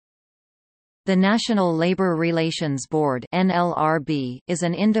The National Labor Relations Board (NLRB) is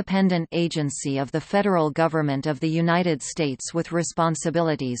an independent agency of the federal government of the United States with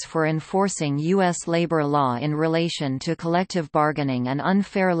responsibilities for enforcing U.S. labor law in relation to collective bargaining and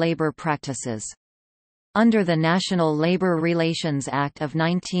unfair labor practices. Under the National Labor Relations Act of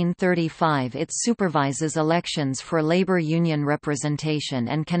 1935, it supervises elections for labor union representation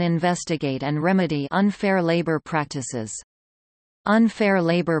and can investigate and remedy unfair labor practices. Unfair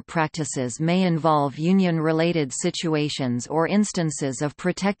labor practices may involve union-related situations or instances of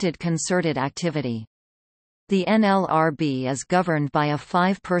protected concerted activity. The NLRB is governed by a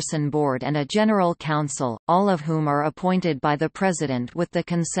 5-person board and a General Counsel, all of whom are appointed by the President with the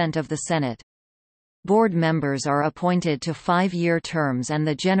consent of the Senate. Board members are appointed to 5-year terms and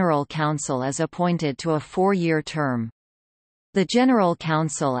the General Counsel is appointed to a 4-year term. The General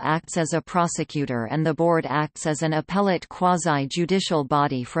Counsel acts as a prosecutor and the Board acts as an appellate quasi-judicial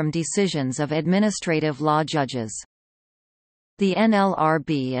body from decisions of administrative law judges. The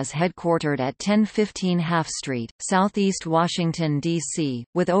NLRB is headquartered at 1015 Half Street, Southeast Washington, D.C.,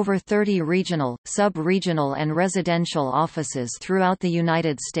 with over 30 regional, sub-regional and residential offices throughout the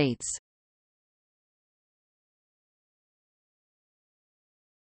United States.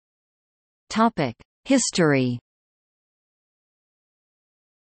 History.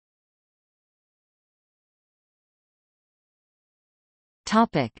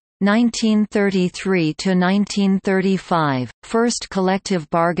 Topic 1933 to 1935. First collective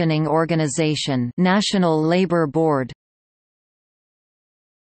bargaining organization, National Labor Board.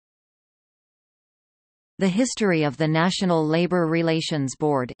 The history of the National Labor Relations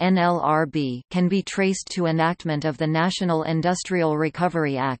Board (NLRB) can be traced to enactment of the National Industrial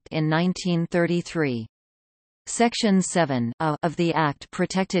Recovery Act in 1933. Section 7 of the Act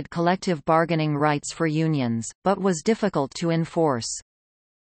protected collective bargaining rights for unions, but was difficult to enforce.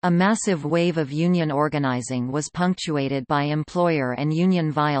 A massive wave of union organizing was punctuated by employer and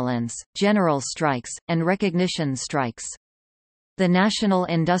union violence, general strikes, and recognition strikes. The National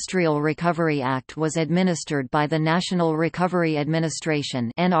Industrial Recovery Act was administered by the National Recovery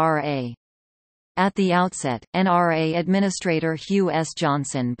Administration (NRA). At the outset, NRA Administrator Hugh S.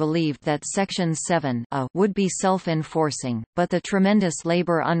 Johnson believed that Section 7 would be self-enforcing, but the tremendous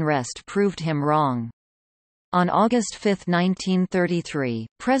labor unrest proved him wrong. On August 5, 1933,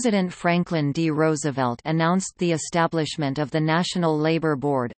 President Franklin D. Roosevelt announced the establishment of the National Labor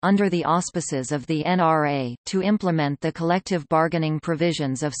Board, under the auspices of the NRA, to implement the collective bargaining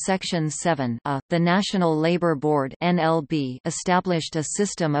provisions of Section 7. The National Labor Board (NLB) established a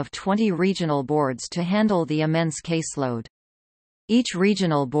system of 20 regional boards to handle the immense caseload. Each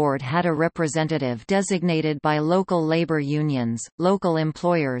regional board had a representative designated by local labor unions, local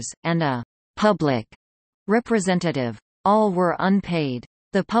employers, and a public representative. All were unpaid.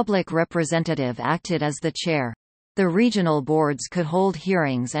 The public representative acted as the chair. The regional boards could hold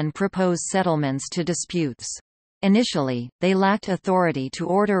hearings and propose settlements to disputes. Initially, they lacked authority to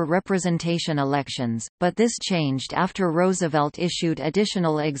order representation elections, but this changed after Roosevelt issued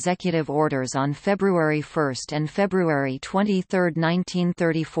additional executive orders on February 1 and February 23,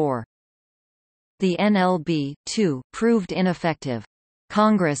 1934. The NLB, too, proved ineffective.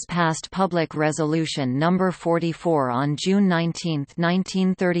 Congress passed Public Resolution No. 44 on June 19,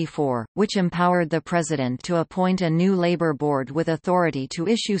 1934, which empowered the President to appoint a new labor board with authority to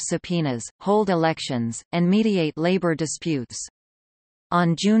issue subpoenas, hold elections, and mediate labor disputes.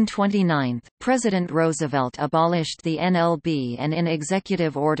 On June 29, President Roosevelt abolished the NLB and in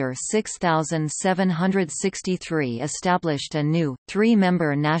Executive Order 6763 established a new,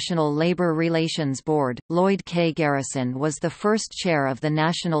 3-member National Labor Relations Board. Lloyd K. Garrison was the first chair of the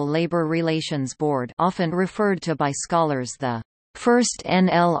National Labor Relations Board, often referred to by scholars the first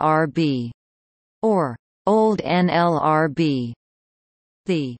NLRB or Old NLRB.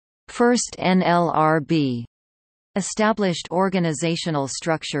 The first NLRB established organizational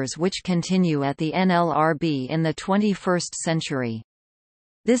structures which continue at the NLRB in the 21st century.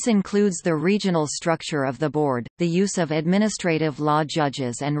 This includes the regional structure of the board, the use of administrative law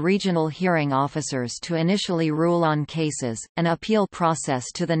judges and regional hearing officers to initially rule on cases, an appeal process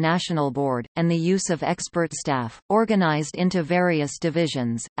to the national board, and the use of expert staff, organized into various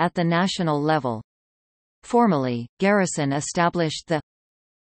divisions, at the national level. Formally, Garrison established the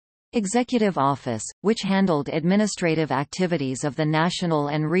Executive Office, which handled administrative activities of the national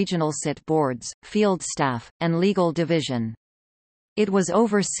and regional SIT boards, field staff, and legal division. It was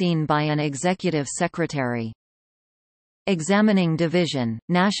overseen by an executive secretary. Examining Division,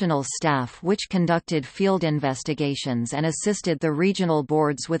 national staff which conducted field investigations and assisted the regional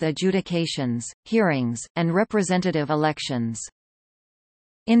boards with adjudications, hearings, and representative elections.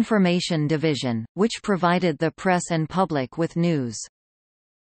 Information Division, which provided the press and public with news.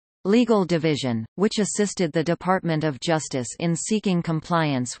 Legal Division, which assisted the Department of Justice in seeking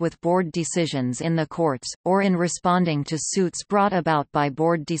compliance with board decisions in the courts, or in responding to suits brought about by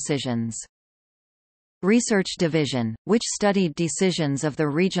board decisions. Research Division, which studied decisions of the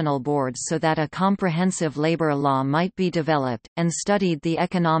regional boards so that a comprehensive labor law might be developed, and studied the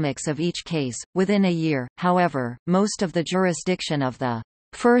economics of each case. Within a year, however, most of the jurisdiction of the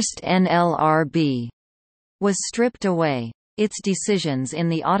first NLRB was stripped away. Its decisions in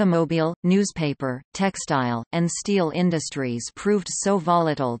the automobile, newspaper, textile, and steel industries proved so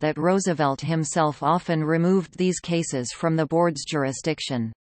volatile that Roosevelt himself often removed these cases from the board's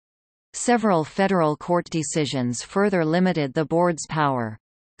jurisdiction. Several federal court decisions further limited the board's power.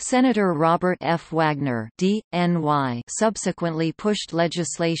 Senator Robert F. Wagner D.N.Y. subsequently pushed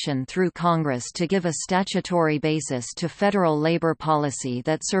legislation through Congress to give a statutory basis to federal labor policy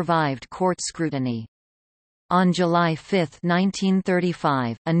that survived court scrutiny. On July 5,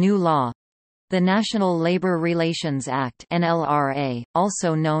 1935, a new law—the National Labor Relations Act (NLRA),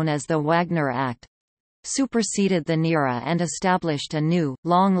 also known as the Wagner Act—superseded the NERA and established a new,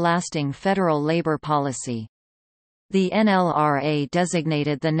 long-lasting federal labor policy. The NLRA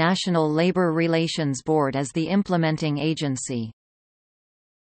designated the National Labor Relations Board as the implementing agency.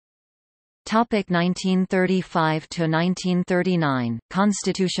 1935–1939,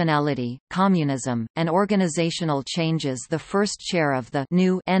 Constitutionality, Communism, and Organizational Changes. The first chair of the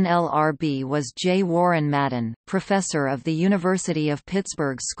new NLRB was J. Warren Madden, professor of the University of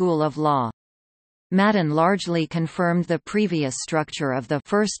Pittsburgh School of Law. Madden largely confirmed the previous structure of the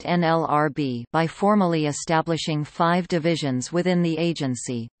first NLRB by formally establishing 5 divisions within the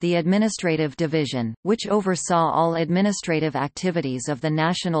agency: the Administrative Division, which oversaw all administrative activities of the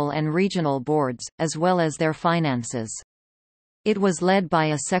national and regional boards, as well as their finances. It was led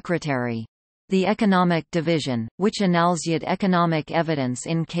by a secretary. The Economic Division, which analyzed economic evidence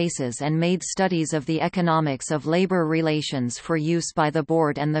in cases and made studies of the economics of labor relations for use by the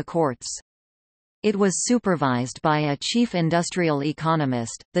board and the courts. It was supervised by a chief industrial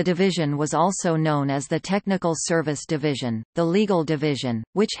economist. The division was also known as the Technical Service Division. The Legal Division,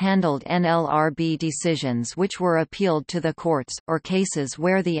 which handled NLRB decisions which were appealed to the courts, or cases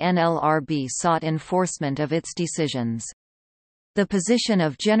where the NLRB sought enforcement of its decisions. The position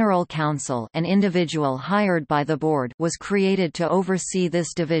of General Counsel, an individual hired by the board, was created to oversee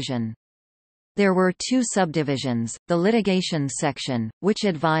this division. There were 2 subdivisions: the Litigation Section, which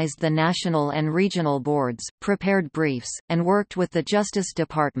advised the national and regional boards, prepared briefs, and worked with the Justice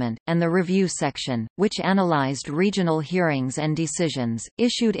Department, and the Review Section, which analyzed regional hearings and decisions,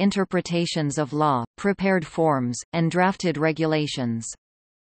 issued interpretations of law, prepared forms, and drafted regulations.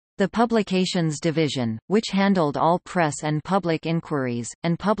 The Publications Division, which handled all press and public inquiries,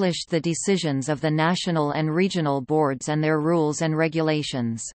 and published the decisions of the national and regional boards and their rules and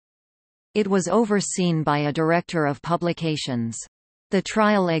regulations. It was overseen by a Director of Publications. The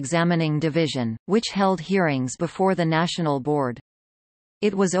Trial Examining Division, which held hearings before the National Board.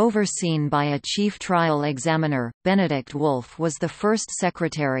 It was overseen by a Chief Trial Examiner. Benedict Wolff was the first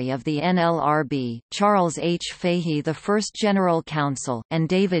Secretary of the NLRB, Charles H. Fahey the first General Counsel, and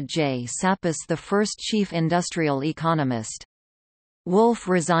David J. Sapis the first Chief Industrial Economist. Wolff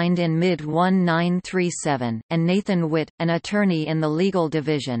resigned in mid-1937, and Nathan Witt, an attorney in the Legal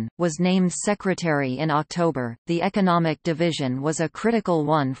Division, was named secretary in October. The Economic Division was a critical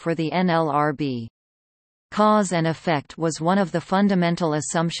one for the NLRB. Cause and effect was one of the fundamental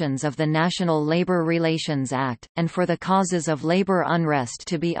assumptions of the National Labor Relations Act, and for the causes of labor unrest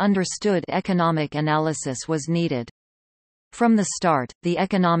to be understood, economic analysis was needed. From the start, the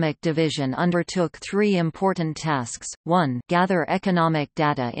Economic Division undertook 3 important tasks: 1. Gather economic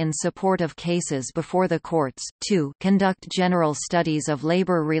data in support of cases before the courts; 2. Conduct general studies of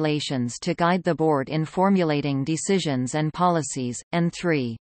labor relations to guide the board in formulating decisions and policies; and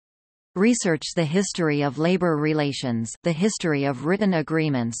 3. Research the history of labor relations, the history of written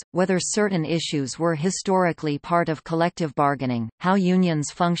agreements, whether certain issues were historically part of collective bargaining, how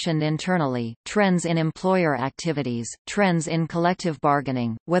unions functioned internally, trends in employer activities, trends in collective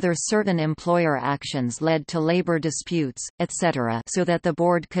bargaining, whether certain employer actions led to labor disputes, etc., so that the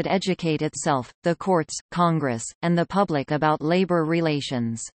board could educate itself, the courts, Congress, and the public about labor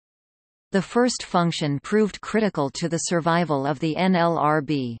relations. The first function proved critical to the survival of the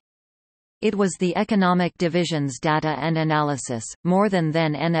NLRB. It was the Economic Division's data and analysis, more than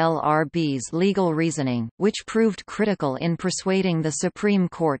NLRB's legal reasoning, which proved critical in persuading the Supreme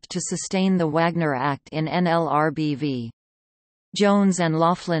Court to sustain the Wagner Act in NLRB v. Jones and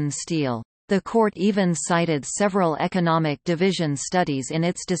Laughlin Steel. The court even cited several economic division studies in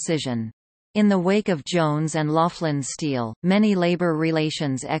its decision. In the wake of Jones and Laughlin Steel, many labor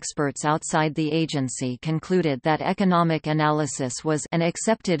relations experts outside the agency concluded that economic analysis was an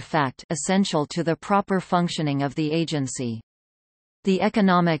accepted fact essential to the proper functioning of the agency. The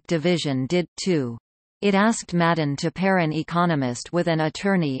economic division did, too. It asked Madden to pair an economist with an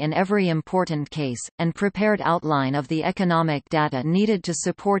attorney in every important case, and prepared outline of the economic data needed to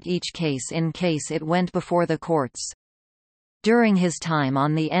support each case in case it went before the courts. During his time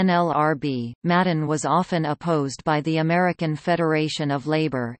on the NLRB, Madden was often opposed by the American Federation of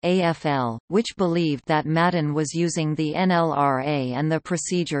Labor (AFL), which believed that Madden was using the NLRA and the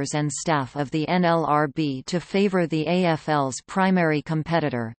procedures and staff of the NLRB to favor the AFL's primary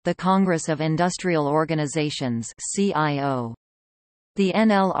competitor, the Congress of Industrial Organizations (CIO). The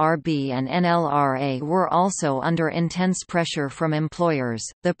NLRB and NLRA were also under intense pressure from employers,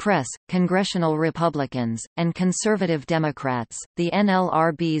 the press, congressional Republicans, and conservative Democrats. The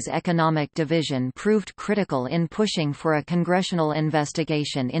NLRB's economic division proved critical in pushing for a congressional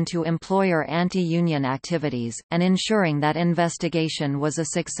investigation into employer anti-union activities, and ensuring that investigation was a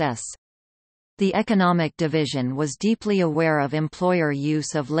success. The economic division was deeply aware of employer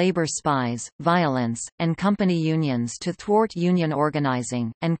use of labor spies, violence, and company unions to thwart union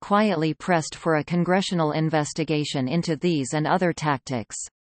organizing, and quietly pressed for a congressional investigation into these and other tactics.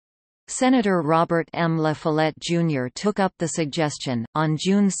 Senator Robert M. La Follette, Jr. took up the suggestion. On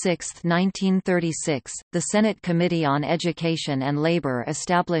June 6, 1936, the Senate Committee on Education and Labor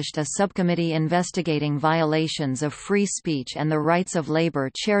established a subcommittee investigating violations of free speech and the rights of labor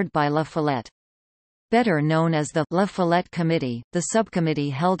chaired by La Follette. Better known as the La Follette Committee, the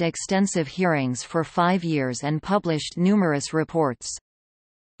subcommittee held extensive hearings for 5 years and published numerous reports.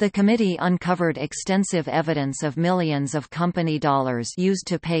 The committee uncovered extensive evidence of millions of company dollars used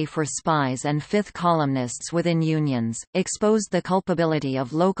to pay for spies and fifth columnists within unions, exposed the culpability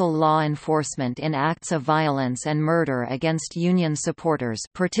of local law enforcement in acts of violence and murder against union supporters,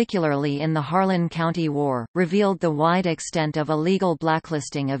 particularly in the Harlan County War, revealed the wide extent of illegal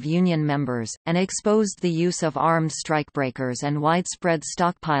blacklisting of union members, and exposed the use of armed strikebreakers and widespread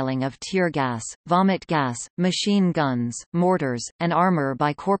stockpiling of tear gas, vomit gas, machine guns, mortars, and armor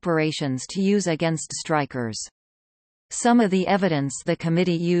by corporations to use against strikers. Some of the evidence the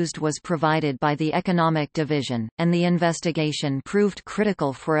committee used was provided by the Economic Division, and the investigation proved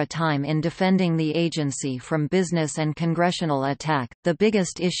critical for a time in defending the agency from business and congressional attack. The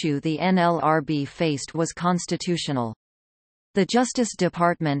biggest issue the NLRB faced was constitutional. The Justice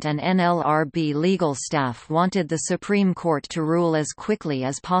Department and NLRB legal staff wanted the Supreme Court to rule as quickly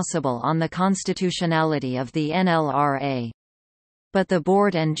as possible on the constitutionality of the NLRA. But the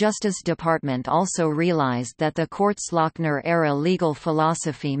Board and Justice Department also realized that the court's Lochner-era legal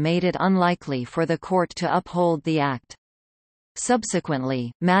philosophy made it unlikely for the court to uphold the act.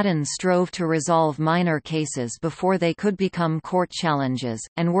 Subsequently, Madden strove to resolve minor cases before they could become court challenges,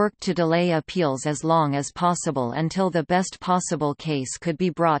 and worked to delay appeals as long as possible until the best possible case could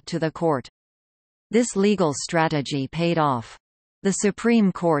be brought to the court. This legal strategy paid off. The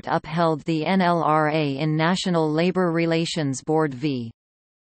Supreme Court upheld the NLRA in National Labor Relations Board v.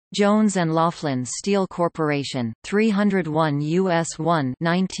 Jones and Laughlin Steel Corporation, 301 U.S. 1,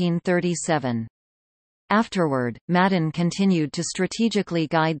 1937. Afterward, Madden continued to strategically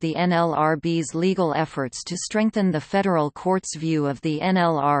guide the NLRB's legal efforts to strengthen the federal court's view of the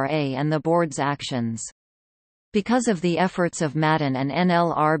NLRA and the board's actions. Because of the efforts of Madden and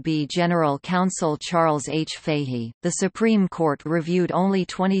NLRB General Counsel Charles H. Fahey, the Supreme Court reviewed only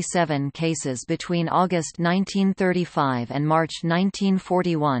 27 cases between August 1935 and March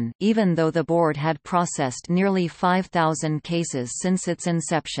 1941, even though the board had processed nearly 5,000 cases since its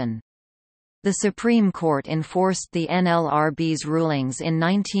inception. The Supreme Court enforced the NLRB's rulings in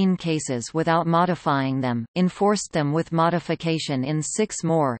 19 cases without modifying them, enforced them with modification in 6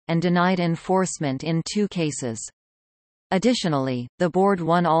 more, and denied enforcement in 2 cases. Additionally, the board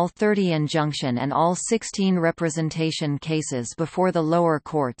won all 30 injunction and all 16 representation cases before the lower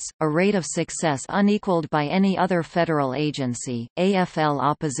courts, a rate of success unequaled by any other federal agency. AFL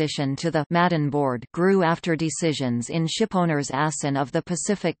opposition to the Madden board grew after decisions in Shipowners Asin of the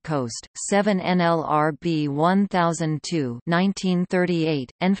Pacific Coast, 7 NLRB 1002,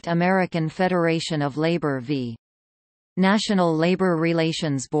 1938, and American Federation of Labor v. National Labor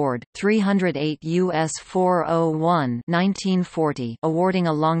Relations Board, 308 U.S. 401 1940, awarding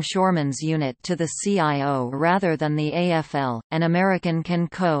a longshoreman's unit to the CIO rather than the AFL, and American Can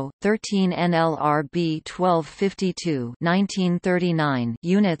Co., 13 NLRB 1252 1939,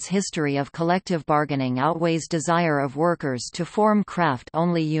 units. History of collective bargaining outweighs desire of workers to form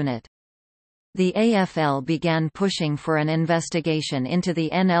craft-only unit. The AFL began pushing for an investigation into the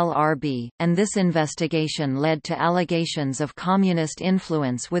NLRB, and this investigation led to allegations of communist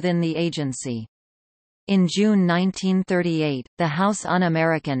influence within the agency. In June 1938, the House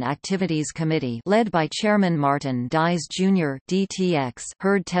Un-American Activities Committee led by Chairman Martin Dies Jr. (DTX)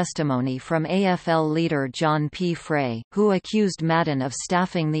 heard testimony from AFL leader John P. Frey, who accused Madden of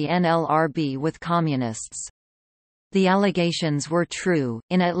staffing the NLRB with communists. The allegations were true.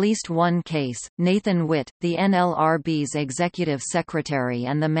 In at least one case, Nathan Witt, the NLRB's executive secretary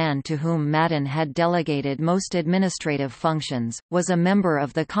and the man to whom Madden had delegated most administrative functions, was a member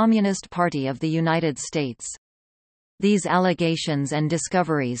of the Communist Party of the United States. These allegations and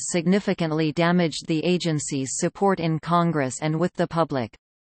discoveries significantly damaged the agency's support in Congress and with the public.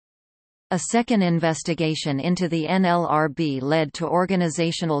 A second investigation into the NLRB led to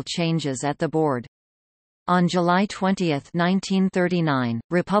organizational changes at the board. On July 20, 1939,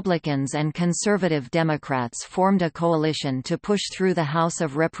 Republicans and conservative Democrats formed a coalition to push through the House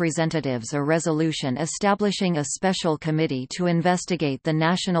of Representatives a resolution establishing a special committee to investigate the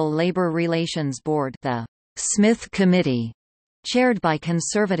National Labor Relations Board, the Smith Committee, chaired by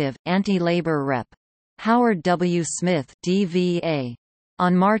conservative, anti-labor Rep. Howard W. Smith, DVA.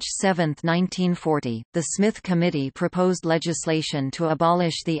 On March 7, 1940, the Smith Committee proposed legislation to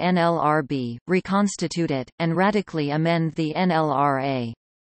abolish the NLRB, reconstitute it, and radically amend the NLRA.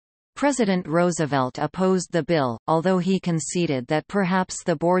 President Roosevelt opposed the bill, although he conceded that perhaps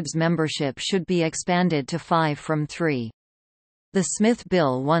the board's membership should be expanded to 5 from 3. The Smith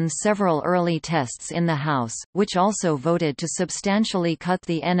bill won several early tests in the House, which also voted to substantially cut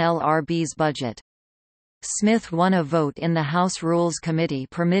the NLRB's budget. Smith won a vote in the House Rules Committee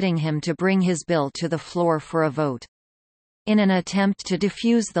permitting him to bring his bill to the floor for a vote. In an attempt to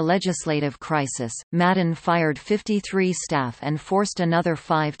defuse the legislative crisis, Madden fired 53 staff and forced another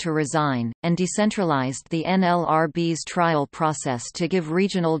 5 to resign, and decentralized the NLRB's trial process to give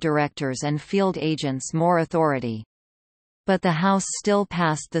regional directors and field agents more authority. But the House still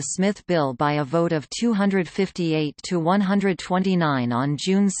passed the Smith bill by a vote of 258 to 129 on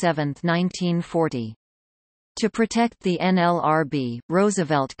June 7, 1940. To protect the NLRB,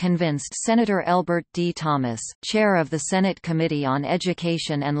 Roosevelt convinced Senator Elbert D. Thomas, chair of the Senate Committee on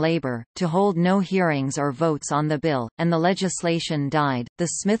Education and Labor, to hold no hearings or votes on the bill, and the legislation died. The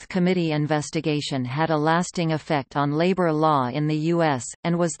Smith Committee investigation had a lasting effect on labor law in the U.S.,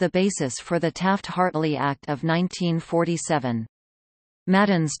 and was the basis for the Taft-Hartley Act of 1947.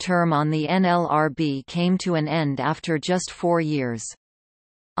 Madden's term on the NLRB came to an end after just 4 years.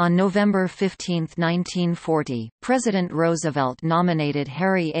 On November 15, 1940, President Roosevelt nominated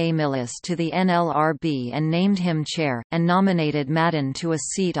Harry A. Millis to the NLRB and named him chair, and nominated Madden to a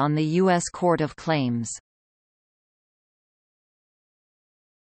seat on the U.S. Court of Claims.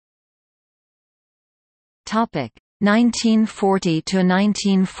 Topic 1940 to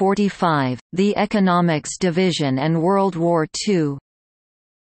 1945, the Economics Division and World War II.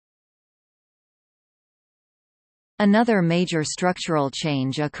 Another major structural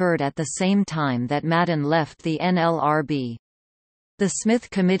change occurred at the same time that Madden left the NLRB. The Smith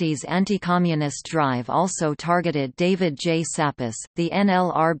Committee's anti-communist drive also targeted David J. Sapis, the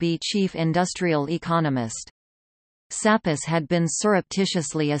NLRB chief industrial economist. Sapis had been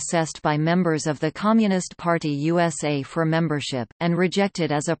surreptitiously assessed by members of the Communist Party USA for membership, and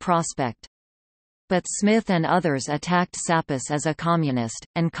rejected as a prospect. But Smith and others attacked Sapis as a communist,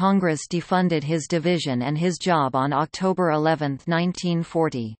 and Congress defunded his division and his job on October 11,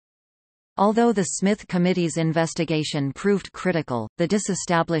 1940. Although the Smith Committee's investigation proved critical, the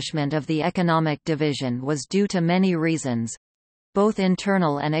disestablishment of the Economic Division was due to many reasons, both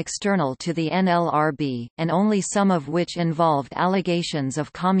internal and external to the NLRB, and only some of which involved allegations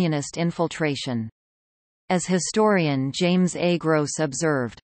of communist infiltration. As historian James A. Gross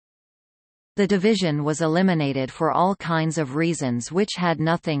observed, the division was eliminated for all kinds of reasons which had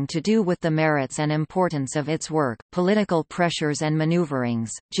nothing to do with the merits and importance of its work: political pressures and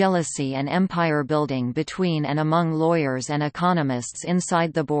maneuverings, jealousy and empire building between and among lawyers and economists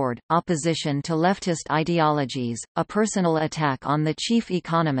inside the board, opposition to leftist ideologies, a personal attack on the chief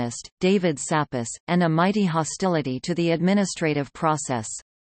economist, David Sapis, and a mighty hostility to the administrative process.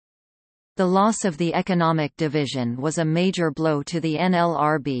 The loss of the Economic Division was a major blow to the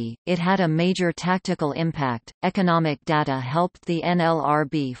NLRB. It had a major tactical impact. Economic data helped the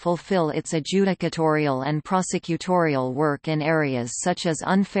NLRB fulfill its adjudicatorial and prosecutorial work in areas such as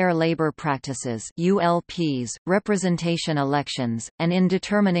unfair labor practices (ULPs), representation elections, and in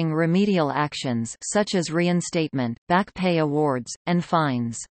determining remedial actions such as reinstatement, back pay awards, and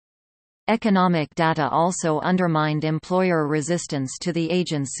fines. Economic data also undermined employer resistance to the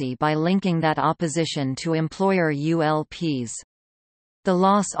agency by linking that opposition to employer ULPs. The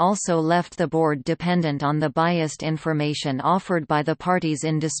loss also left the board dependent on the biased information offered by the parties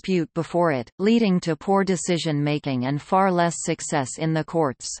in dispute before it, leading to poor decision-making and far less success in the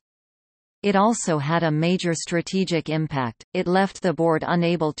courts. It also had a major strategic impact. It left the board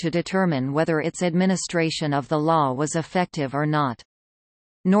unable to determine whether its administration of the law was effective or not.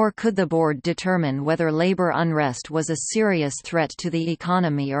 Nor could the board determine whether labor unrest was a serious threat to the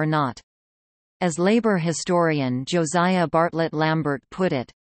economy or not. As labor historian Josiah Bartlett Lambert put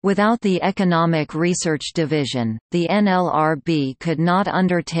it, "Without the Economic Research Division, the NLRB could not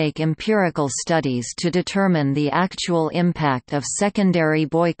undertake empirical studies to determine the actual impact of secondary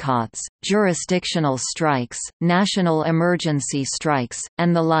boycotts, jurisdictional strikes, national emergency strikes,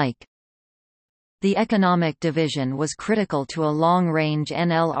 and the like." The Economic Division was critical to a long-range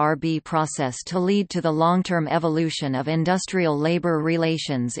NLRB process to lead to the long-term evolution of industrial labor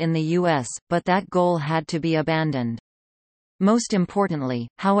relations in the U.S., but that goal had to be abandoned. Most importantly,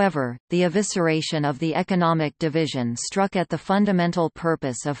 however, the evisceration of the Economic Division struck at the fundamental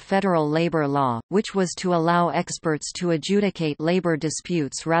purpose of federal labor law, which was to allow experts to adjudicate labor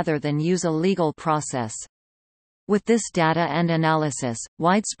disputes rather than use a legal process. With this data and analysis,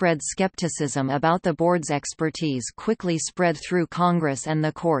 widespread skepticism about the board's expertise quickly spread through Congress and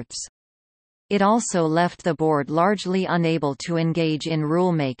the courts. It also left the board largely unable to engage in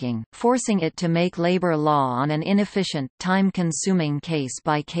rulemaking, forcing it to make labor law on an inefficient, time-consuming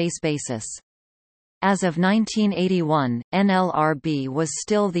case-by-case basis. As of 1981, NLRB was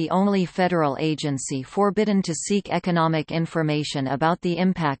still the only federal agency forbidden to seek economic information about the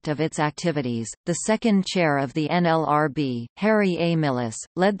impact of its activities. The second chair of the NLRB, Harry A. Millis,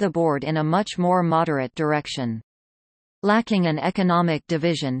 led the board in a much more moderate direction. Lacking an economic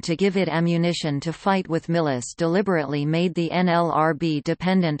division to give it ammunition to fight with, Millis deliberately made the NLRB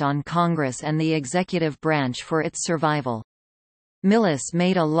dependent on Congress and the executive branch for its survival. Millis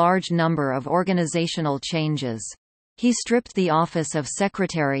made a large number of organizational changes. He stripped the office of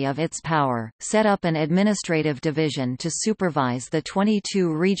Secretary of its power, set up an administrative division to supervise the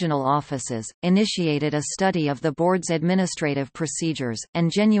 22 regional offices, initiated a study of the board's administrative procedures, and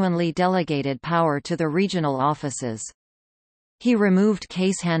genuinely delegated power to the regional offices. He removed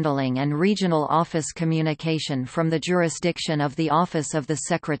case handling and regional office communication from the jurisdiction of the Office of the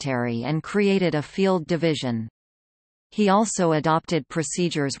Secretary and created a field division. He also adopted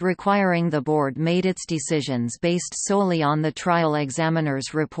procedures requiring the board made its decisions based solely on the trial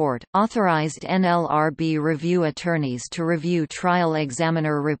examiner's report, authorized NLRB review attorneys to review trial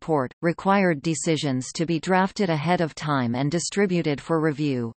examiner report, required decisions to be drafted ahead of time and distributed for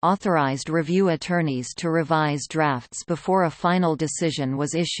review, authorized review attorneys to revise drafts before a final decision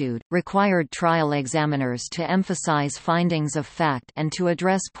was issued, required trial examiners to emphasize findings of fact and to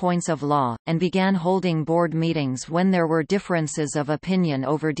address points of law, and began holding board meetings when there were differences of opinion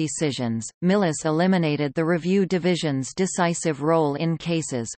over decisions. Millis eliminated the review division's decisive role in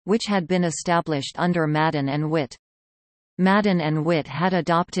cases, which had been established under Madden and Witt. Madden and Witt had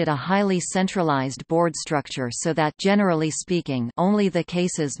adopted a highly centralized board structure so that, generally speaking, only the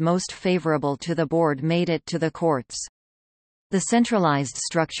cases most favorable to the board made it to the courts. The centralized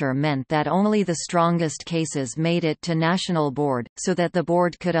structure meant that only the strongest cases made it to National Board, so that the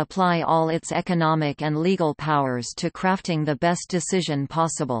board could apply all its economic and legal powers to crafting the best decision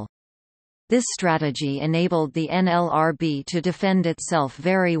possible. This strategy enabled the NLRB to defend itself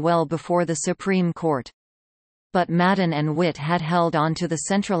very well before the Supreme Court. But Madden and Witt had held on to the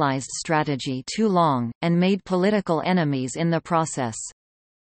centralized strategy too long, and made political enemies in the process.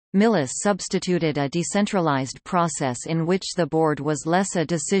 Millis substituted a decentralized process in which the board was less a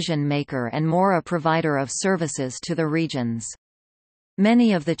decision-maker and more a provider of services to the regions.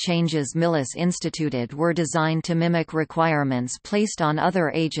 Many of the changes Millis instituted were designed to mimic requirements placed on other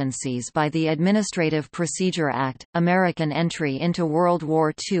agencies by the Administrative Procedure Act. American entry into World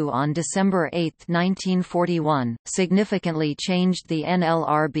War II on December 8, 1941, significantly changed the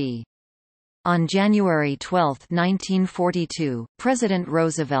NLRB. On January 12, 1942, President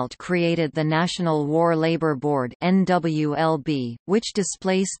Roosevelt created the National War Labor Board (NWLB), which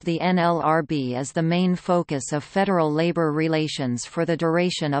displaced the NLRB as the main focus of federal labor relations for the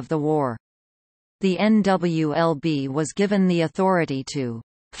duration of the war. The NWLB was given the authority to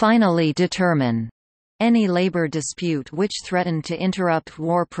finally determine any labor dispute which threatened to interrupt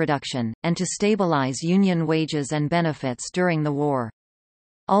war production, and to stabilize Union wages and benefits during the war.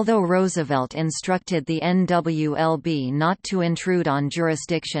 Although Roosevelt instructed the NWLB not to intrude on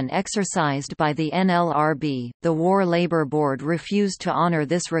jurisdiction exercised by the NLRB, the War Labor Board refused to honor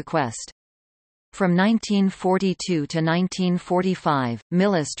this request. From 1942 to 1945,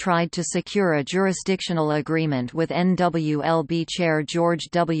 Millis tried to secure a jurisdictional agreement with NWLB Chair George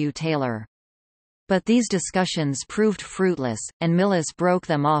W. Taylor. But these discussions proved fruitless, and Millis broke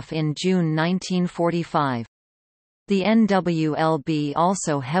them off in June 1945. The NWLB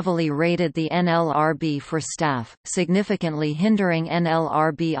also heavily raided the NLRB for staff, significantly hindering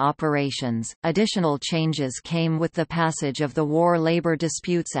NLRB operations. Additional changes came with the passage of the War Labor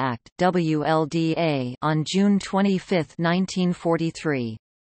Disputes Act (WLDA) on June 25, 1943.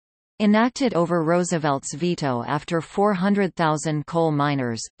 Enacted over Roosevelt's veto after 400,000 coal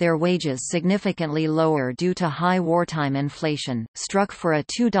miners, their wages significantly lower due to high wartime inflation, struck for a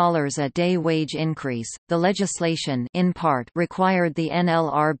 $2 a day wage increase. The legislation, in part, required the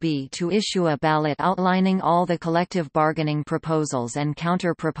NLRB to issue a ballot outlining all the collective bargaining proposals and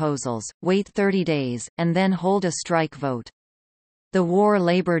counter-proposals, wait 30 days, and then hold a strike vote. The War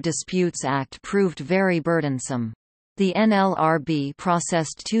Labor Disputes Act proved very burdensome. The NLRB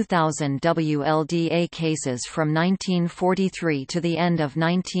processed 2,000 WLDA cases from 1943 to the end of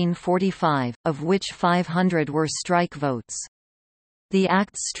 1945, of which 500 were strike votes. The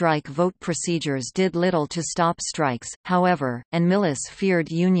Act's strike vote procedures did little to stop strikes, however, and Millis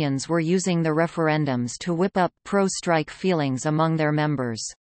feared unions were using the referendums to whip up pro-strike feelings among their members.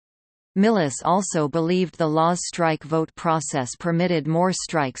 Millis also believed the law's strike vote process permitted more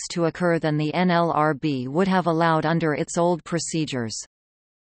strikes to occur than the NLRB would have allowed under its old procedures.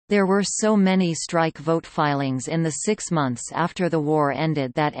 There were so many strike vote filings in the 6 months after the war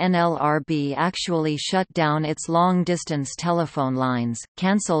ended that NLRB actually shut down its long-distance telephone lines,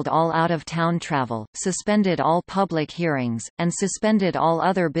 cancelled all out-of-town travel, suspended all public hearings, and suspended all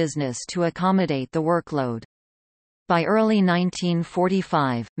other business to accommodate the workload. By early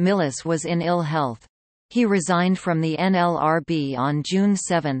 1945, Millis was in ill health. He resigned from the NLRB on June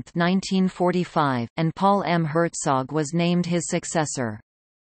 7, 1945, and Paul M. Herzog was named his successor.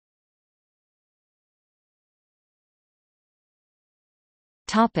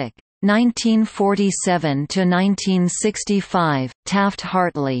 Topic: 1947 to 1965,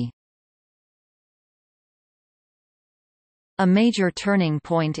 Taft-Hartley. A major turning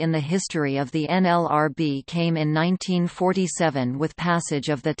point in the history of the NLRB came in 1947 with passage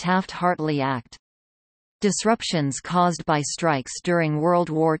of the Taft-Hartley Act. Disruptions caused by strikes during World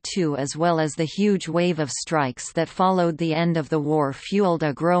War II as well as the huge wave of strikes that followed the end of the war fueled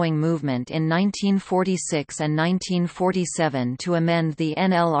a growing movement in 1946 and 1947 to amend the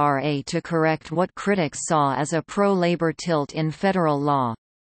NLRA to correct what critics saw as a pro-labor tilt in federal law.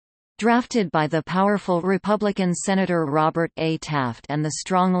 Drafted by the powerful Republican Senator Robert A. Taft and the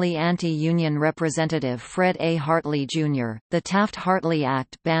strongly anti-union Representative Fred A. Hartley, Jr., the Taft-Hartley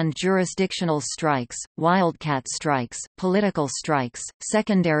Act banned jurisdictional strikes, wildcat strikes, political strikes,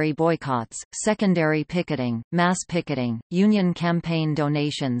 secondary boycotts, secondary picketing, mass picketing, union campaign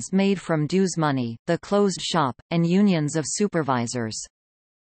donations made from dues money, the closed shop, and unions of supervisors.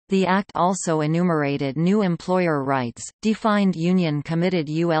 The Act also enumerated new employer rights, defined union-committed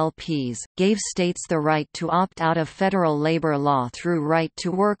ULPs, gave states the right to opt out of federal labor law through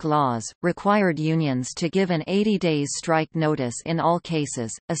right-to-work laws, required unions to give an 80 days strike notice in all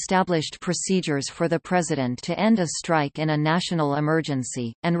cases, established procedures for the president to end a strike in a national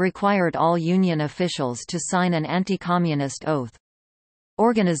emergency, and required all union officials to sign an anti-communist oath.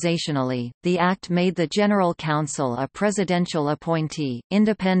 Organizationally, the Act made the General Counsel a presidential appointee,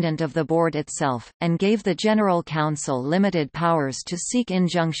 independent of the board itself, and gave the General Counsel limited powers to seek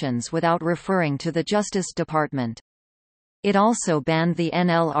injunctions without referring to the Justice Department. It also banned the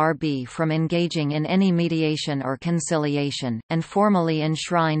NLRB from engaging in any mediation or conciliation, and formally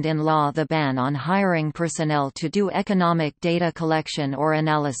enshrined in law the ban on hiring personnel to do economic data collection or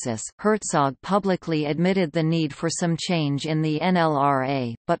analysis. Herzog publicly admitted the need for some change in the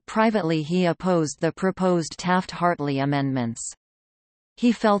NLRA, but privately he opposed the proposed Taft-Hartley amendments.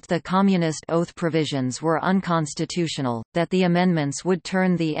 He felt the communist oath provisions were unconstitutional, that the amendments would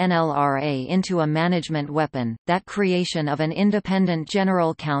turn the NLRA into a management weapon, that creation of an independent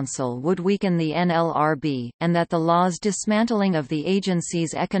General Counsel would weaken the NLRB, and that the law's dismantling of the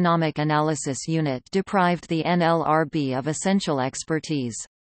agency's Economic Analysis Unit deprived the NLRB of essential expertise.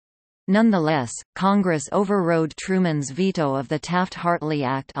 Nonetheless, Congress overrode Truman's veto of the Taft-Hartley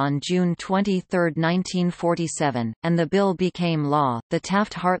Act on June 23, 1947, and the bill became law. The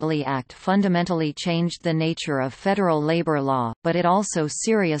Taft-Hartley Act fundamentally changed the nature of federal labor law, but it also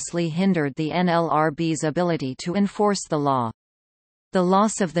seriously hindered the NLRB's ability to enforce the law. The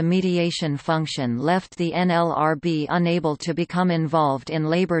loss of the mediation function left the NLRB unable to become involved in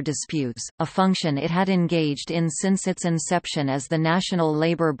labor disputes, a function it had engaged in since its inception as the National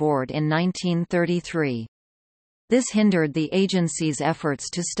Labor Board in 1933. This hindered the agency's efforts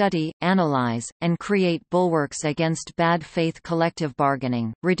to study, analyze, and create bulwarks against bad faith collective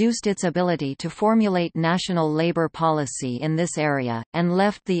bargaining, reduced its ability to formulate national labor policy in this area, and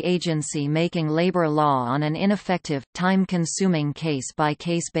left the agency making labor law on an ineffective, time-consuming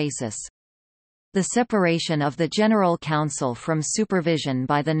case-by-case basis. The separation of the General Counsel from supervision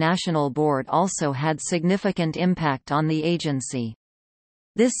by the National Board also had significant impact on the agency.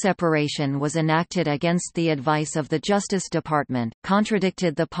 This separation was enacted against the advice of the Justice Department,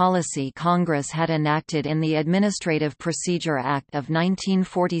 contradicted the policy Congress had enacted in the Administrative Procedure Act of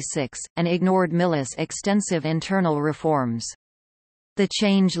 1946, and ignored Millis' extensive internal reforms. The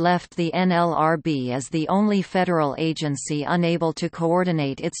change left the NLRB as the only federal agency unable to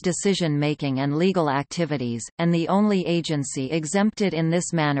coordinate its decision-making and legal activities, and the only agency exempted in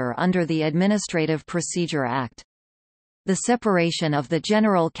this manner under the Administrative Procedure Act. The separation of the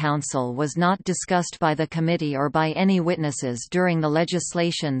General Counsel was not discussed by the committee or by any witnesses during the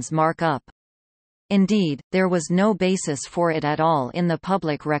legislation's markup. Indeed, there was no basis for it at all in the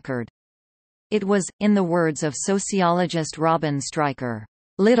public record. It was, in the words of sociologist Robin Stryker,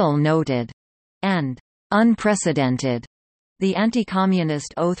 "little noted" and unprecedented. The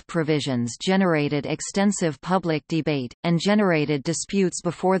anti-communist oath provisions generated extensive public debate, and generated disputes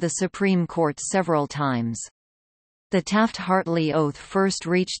before the Supreme Court several times. The Taft-Hartley oath first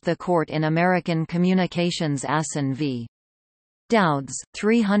reached the court in American Communications Assen v. Dowds,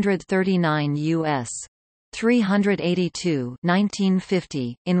 339 U.S. 382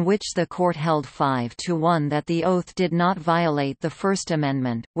 1950, in which the court held 5-1 that the oath did not violate the First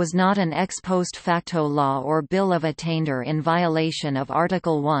Amendment, was not an ex post facto law or bill of attainder in violation of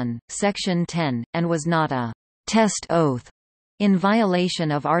Article 1, Section 10, and was not a test oath in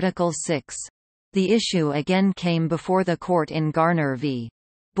violation of Article 6. The issue again came before the court in Garner v.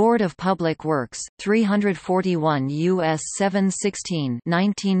 Board of Public Works, 341 U.S. 716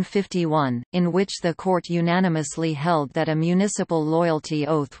 1951, in which the court unanimously held that a municipal loyalty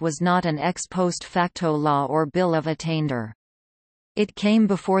oath was not an ex post facto law or bill of attainder. It came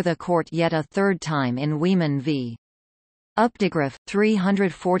before the court yet a third time in Wieman v. Updegraff,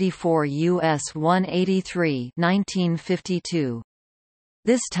 344 U.S. 183 1952.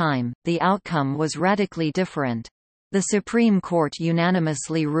 This time, the outcome was radically different. The Supreme Court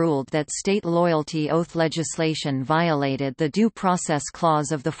unanimously ruled that state loyalty oath legislation violated the Due Process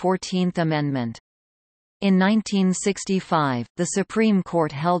Clause of the 14th Amendment. In 1965, the Supreme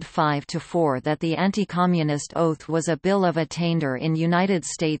Court held 5-4 that the anti-communist oath was a bill of attainder in United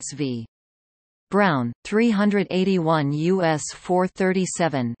States v. Brown, 381 U.S.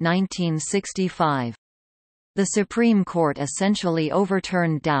 437 1965. The Supreme Court essentially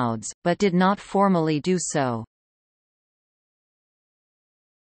overturned Dowds, but did not formally do so.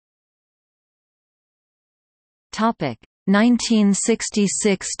 Topic: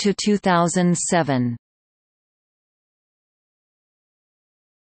 1966 to 2007.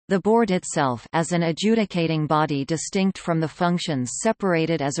 The board itself, as an adjudicating body distinct from the functions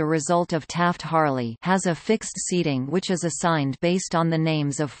separated as a result of Taft-Hartley, has a fixed seating which is assigned based on the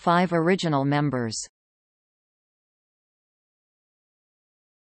names of 5 original members.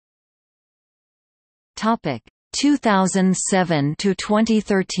 Topic: 2007 to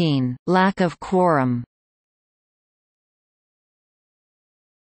 2013, lack of quorum.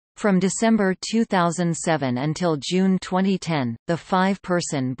 From December 2007 until June 2010, the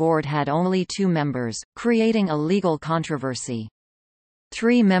 5-person board had only 2 members, creating a legal controversy.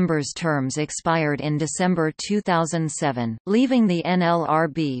 3 members' terms expired in December 2007, leaving the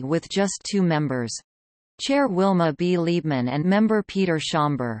NLRB with just 2 members. Chair Wilma B. Liebman and member Peter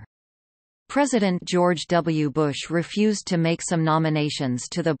Schomburg. President George W. Bush refused to make some nominations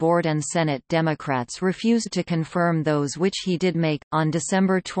to the board, and Senate Democrats refused to confirm those which he did make. On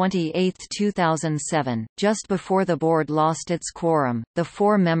December 28, 2007, just before the board lost its quorum, the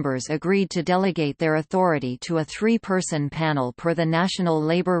 4 members agreed to delegate their authority to a 3-person panel per the National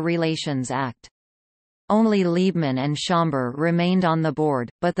Labor Relations Act. Only Liebman and Schomburg remained on the board,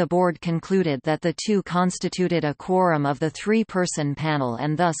 but the board concluded that the 2 constituted a quorum of the 3-person panel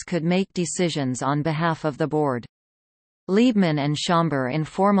and thus could make decisions on behalf of the board. Liebman and Schomburg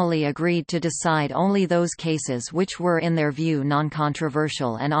informally agreed to decide only those cases which were in their view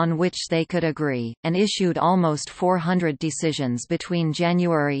non-controversial and on which they could agree, and issued almost 400 decisions between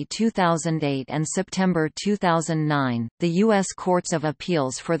January 2008 and September 2009. The U.S. Courts of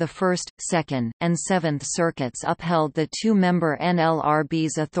Appeals for the First, Second, and Seventh Circuits upheld the two-member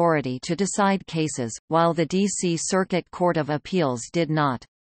NLRB's authority to decide cases, while the D.C. Circuit Court of Appeals did not.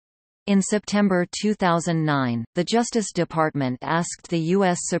 In September 2009, the Justice Department asked the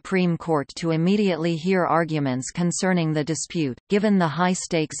U.S. Supreme Court to immediately hear arguments concerning the dispute, given the high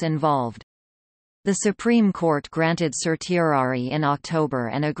stakes involved. The Supreme Court granted certiorari in October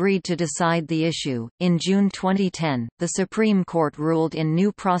and agreed to decide the issue. In June 2010, the Supreme Court ruled in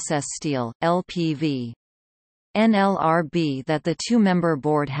New Process Steel, LPV. NLRB that the two-member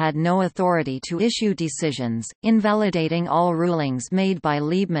board had no authority to issue decisions, invalidating all rulings made by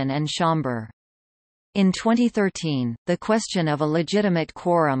Liebman and Schomburg. In 2013, the question of a legitimate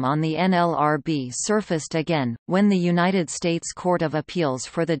quorum on the NLRB surfaced again, when the United States Court of Appeals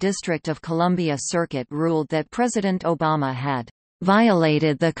for the District of Columbia Circuit ruled that President Obama had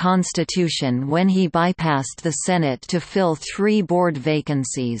violated the Constitution when he bypassed the Senate to fill 3 board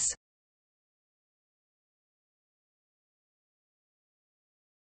vacancies.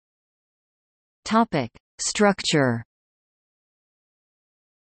 Structure.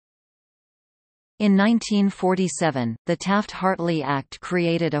 In 1947, the Taft-Hartley Act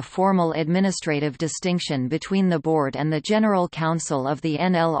created a formal administrative distinction between the board and the General Counsel of the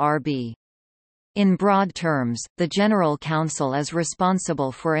NLRB. In broad terms, the General Counsel is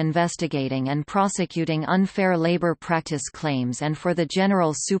responsible for investigating and prosecuting unfair labor practice claims and for the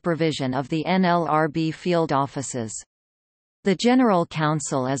general supervision of the NLRB field offices. The General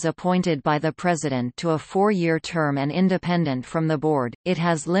Counsel is appointed by the President to a 4-year term and independent from the board. It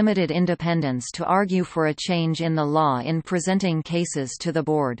has limited independence to argue for a change in the law in presenting cases to the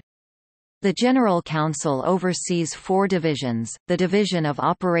board. The General Counsel oversees 4 divisions: the Division of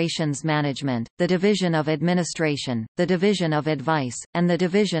Operations Management, the Division of Administration, the Division of Advice, and the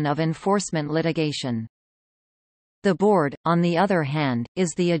Division of Enforcement Litigation. The board, on the other hand,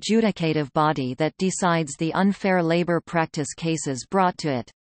 is the adjudicative body that decides the unfair labor practice cases brought to it.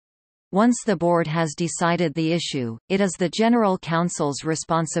 Once the board has decided the issue, it is the General Counsel's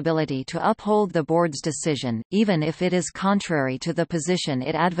responsibility to uphold the board's decision, even if it is contrary to the position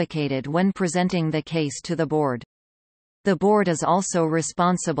it advocated when presenting the case to the board. The board is also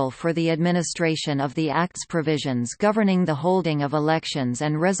responsible for the administration of the Act's provisions governing the holding of elections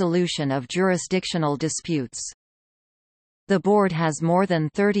and resolution of jurisdictional disputes. The board has more than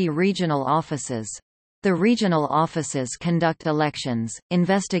 30 regional offices. The regional offices conduct elections,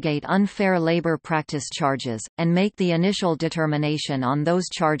 investigate unfair labor practice charges, and make the initial determination on those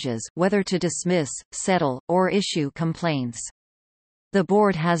charges, whether to dismiss, settle, or issue complaints. The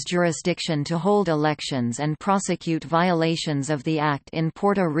board has jurisdiction to hold elections and prosecute violations of the Act in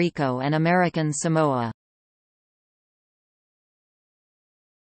Puerto Rico and American Samoa.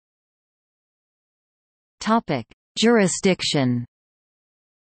 Jurisdiction.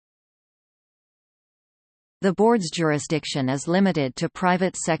 The board's jurisdiction is limited to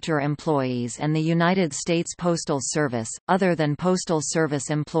private sector employees and the United States Postal Service. Other than Postal Service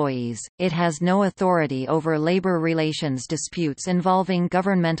employees, it has no authority over labor relations disputes involving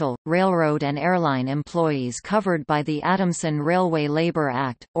governmental, railroad and airline employees covered by the Adamson Railway Labor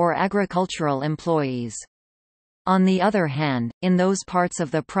Act, or agricultural employees. On the other hand, in those parts of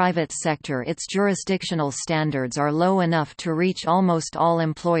the private sector its jurisdictional standards are low enough to reach almost all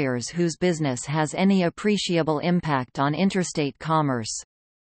employers whose business has any appreciable impact on interstate commerce.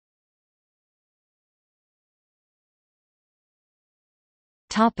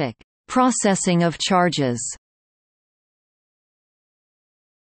 Processing of charges.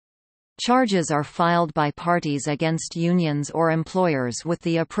 Charges are filed by parties against unions or employers with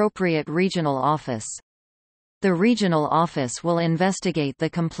the appropriate regional office. The regional office will investigate the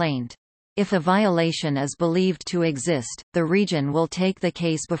complaint. If a violation is believed to exist, the region will take the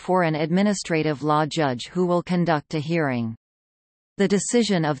case before an administrative law judge who will conduct a hearing. The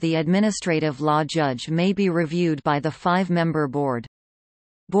decision of the administrative law judge may be reviewed by the 5-member board.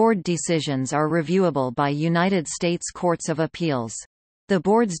 Board decisions are reviewable by United States Courts of Appeals. The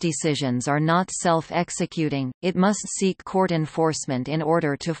board's decisions are not self-executing, it must seek court enforcement in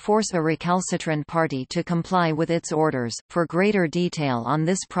order to force a recalcitrant party to comply with its orders. For greater detail on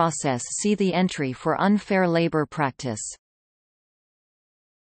this process, see the entry for unfair labor practice.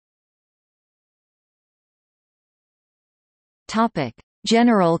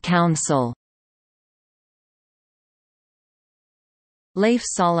 General Counsel. Leif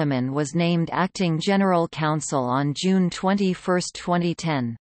Solomon was named acting General Counsel on June 21,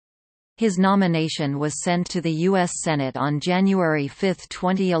 2010. His nomination was sent to the U.S. Senate on January 5,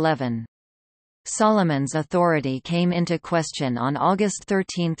 2011. Solomon's authority came into question on August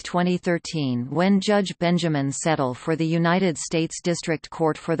 13, 2013 when Judge Benjamin Settle for the United States District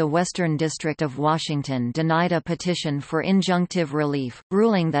Court for the Western District of Washington denied a petition for injunctive relief,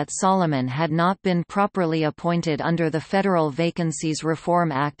 ruling that Solomon had not been properly appointed under the Federal Vacancies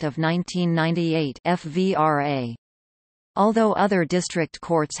Reform Act of 1998 (FVRA). Although other district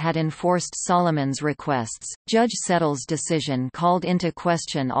courts had enforced Solomon's requests, Judge Settle's decision called into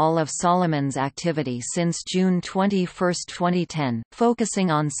question all of Solomon's activity since June 21, 2010, focusing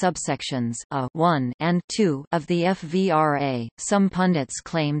on subsections A(1) and 2 of the FVRA. Some pundits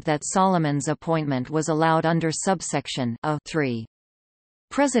claimed that Solomon's appointment was allowed under subsection A(3).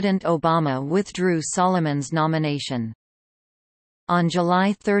 President Obama withdrew Solomon's nomination. On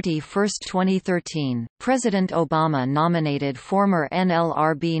July 31, 2013, President Obama nominated former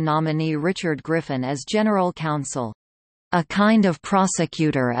NLRB nominee Richard Griffin as General Counsel, "a kind of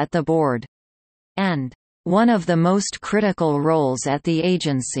prosecutor at the board," and "one of the most critical roles at the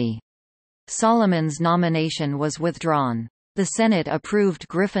agency." Solomon's nomination was withdrawn. The Senate approved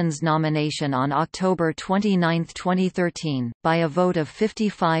Griffin's nomination on October 29, 2013, by a vote of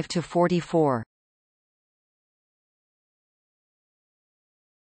 55 to 44.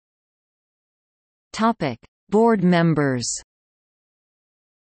 Board members.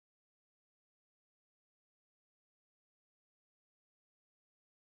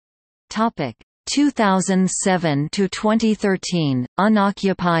 Topic 2007 to 2013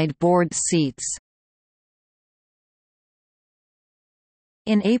 unoccupied board seats.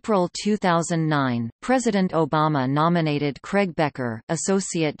 In April 2009, President Obama nominated Craig Becker,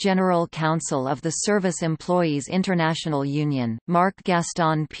 Associate General Counsel of the Service Employees International Union, Mark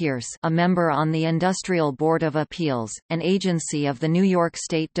Gaston Pierce, a member on the Industrial Board of Appeals, an agency of the New York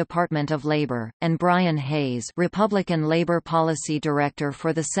State Department of Labor, and Brian Hayes, Republican Labor Policy Director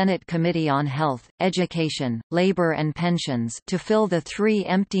for the Senate Committee on Health, Education, Labor and Pensions, to fill the 3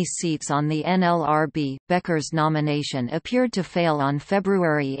 empty seats on the NLRB. Becker's nomination appeared to fail on February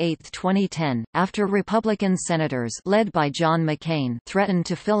 8, 2010, after Republican senators led by John McCain threatened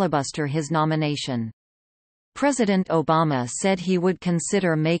to filibuster his nomination. President Obama said he would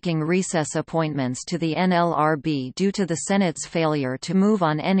consider making recess appointments to the NLRB due to the Senate's failure to move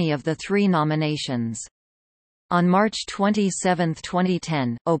on any of the 3 nominations. On March 27,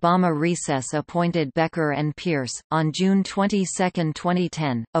 2010, Obama recess appointed Becker and Pierce. On June 22,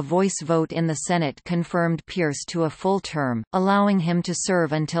 2010, a voice vote in the Senate confirmed Pierce to a full term, allowing him to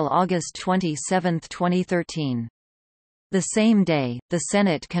serve until August 27, 2013. The same day, the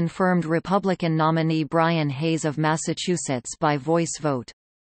Senate confirmed Republican nominee Brian Hayes of Massachusetts by voice vote.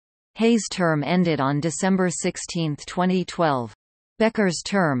 Hayes' term ended on December 16, 2012. Becker's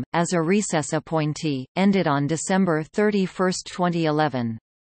term, as a recess appointee, ended on December 31, 2011.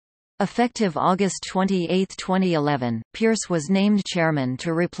 Effective August 28, 2011, Pierce was named chairman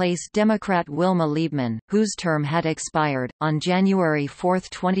to replace Democrat Wilma Liebman, whose term had expired. On January 4,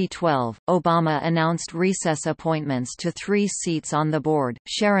 2012, Obama announced recess appointments to 3 seats on the board: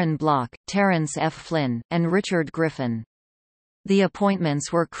 Sharon Block, Terrence F. Flynn, and Richard Griffin. The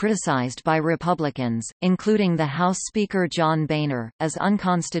appointments were criticized by Republicans, including the House Speaker John Boehner, as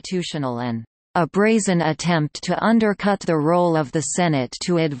unconstitutional and a brazen attempt to undercut the role of the Senate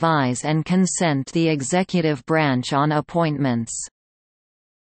to advise and consent the executive branch on appointments.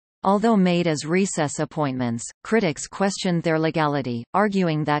 Although made as recess appointments, critics questioned their legality,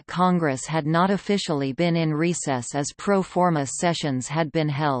 arguing that Congress had not officially been in recess as pro forma sessions had been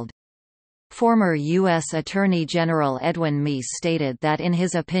held. Former U.S. Attorney General Edwin Meese stated that in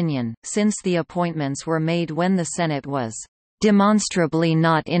his opinion, since the appointments were made when the Senate was demonstrably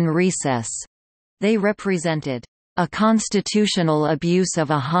not in recess, they represented a constitutional abuse of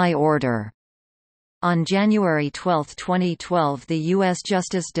a high order. On January 12, 2012, the U.S.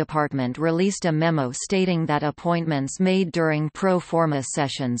 Justice Department released a memo stating that appointments made during pro forma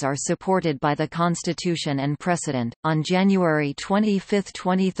sessions are supported by the Constitution and precedent. On January 25,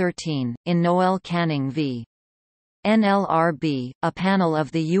 2013, in Noel Canning v. NLRB, a panel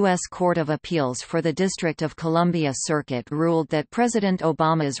of the U.S. Court of Appeals for the District of Columbia Circuit ruled that President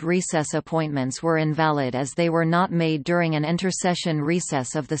Obama's recess appointments were invalid as they were not made during an intersession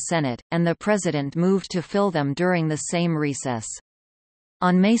recess of the Senate, and the President moved to fill them during the same recess.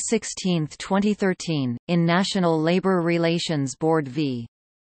 On May 16, 2013, in National Labor Relations Board v.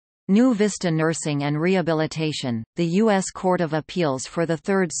 New Vista Nursing and Rehabilitation, the U.S. Court of Appeals for the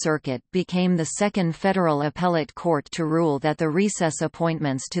Third Circuit became the second federal appellate court to rule that the recess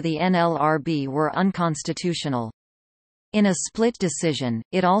appointments to the NLRB were unconstitutional. In a split decision,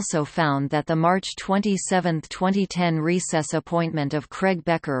 it also found that the March 27, 2010 recess appointment of Craig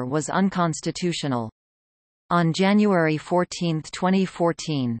Becker was unconstitutional. On January 14,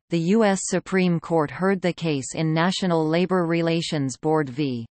 2014, the U.S. Supreme Court heard the case in National Labor Relations Board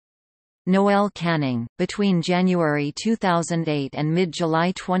v. Noel Canning. Between January 2008 and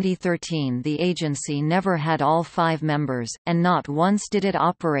mid-July 2013, the agency never had all 5 members, and not once did it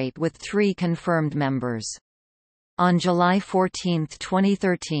operate with 3 confirmed members. On July 14,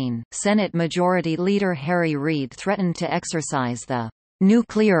 2013, Senate Majority Leader Harry Reid threatened to exercise the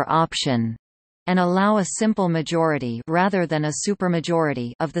nuclear option and allow a simple majority rather than a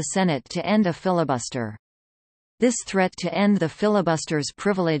supermajority of the Senate to end a filibuster. This threat to end the filibuster's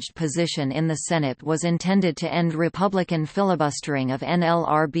privileged position in the Senate was intended to end Republican filibustering of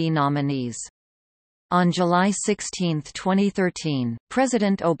NLRB nominees. On July 16, 2013,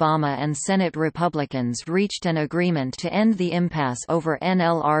 President Obama and Senate Republicans reached an agreement to end the impasse over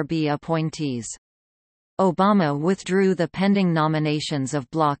NLRB appointees. Obama withdrew the pending nominations of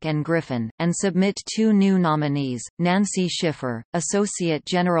Block and Griffin, and submit 2 new nominees, Nancy Schiffer, Associate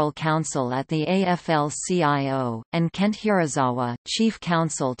General Counsel at the AFL-CIO, and Kent Hirasawa, Chief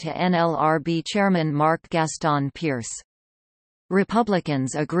Counsel to NLRB Chairman Mark Gaston Pierce.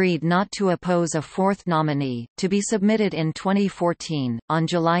 Republicans agreed not to oppose a 4th nominee, to be submitted in 2014. On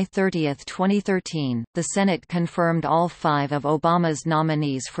July 30, 2013, the Senate confirmed all 5 of Obama's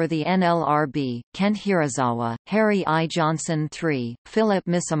nominees for the NLRB: Kent Hirasawa, Harry I. Johnson III, Philip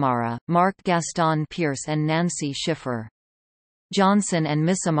Missamara, Mark Gaston Pierce, and Nancy Schiffer. Johnson and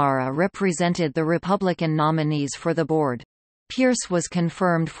Missamara represented the Republican nominees for the board. Pierce was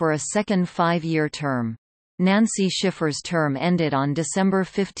confirmed for a second 5-year term. Nancy Schiffer's term ended on December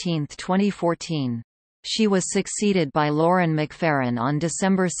 15, 2014. She was succeeded by Lauren McFerrin on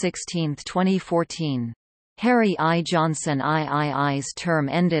December 16, 2014. Harry I. Johnson III's term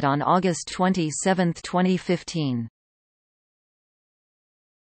ended on August 27, 2015.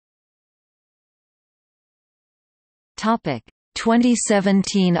 Topic: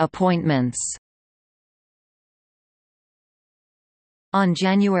 2017 appointments. On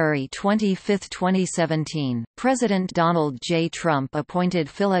January 25, 2017, President Donald J. Trump appointed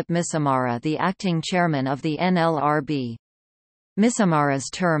Philip Missamara the acting chairman of the NLRB. Missamara's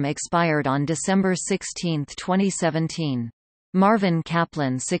term expired on December 16, 2017. Marvin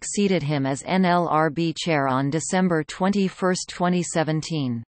Kaplan succeeded him as NLRB chair on December 21,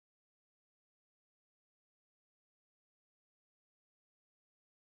 2017.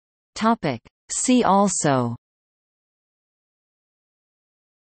 See also: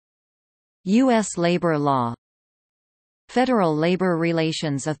 U.S. labor law, Federal Labor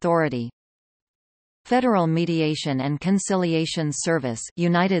Relations Authority, Federal Mediation and Conciliation Service,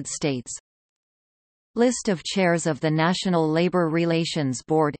 United States. List of chairs of the National Labor Relations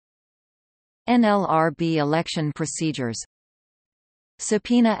Board, NLRB election procedures,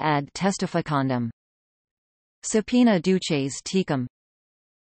 Subpoena ad testificandum, Subpoena duces tecum,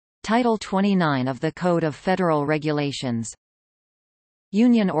 Title 29 of the Code of Federal Regulations,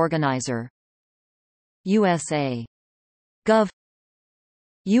 Union Organizer, USA. Gov.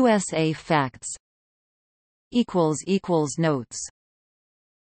 USA Facts. Notes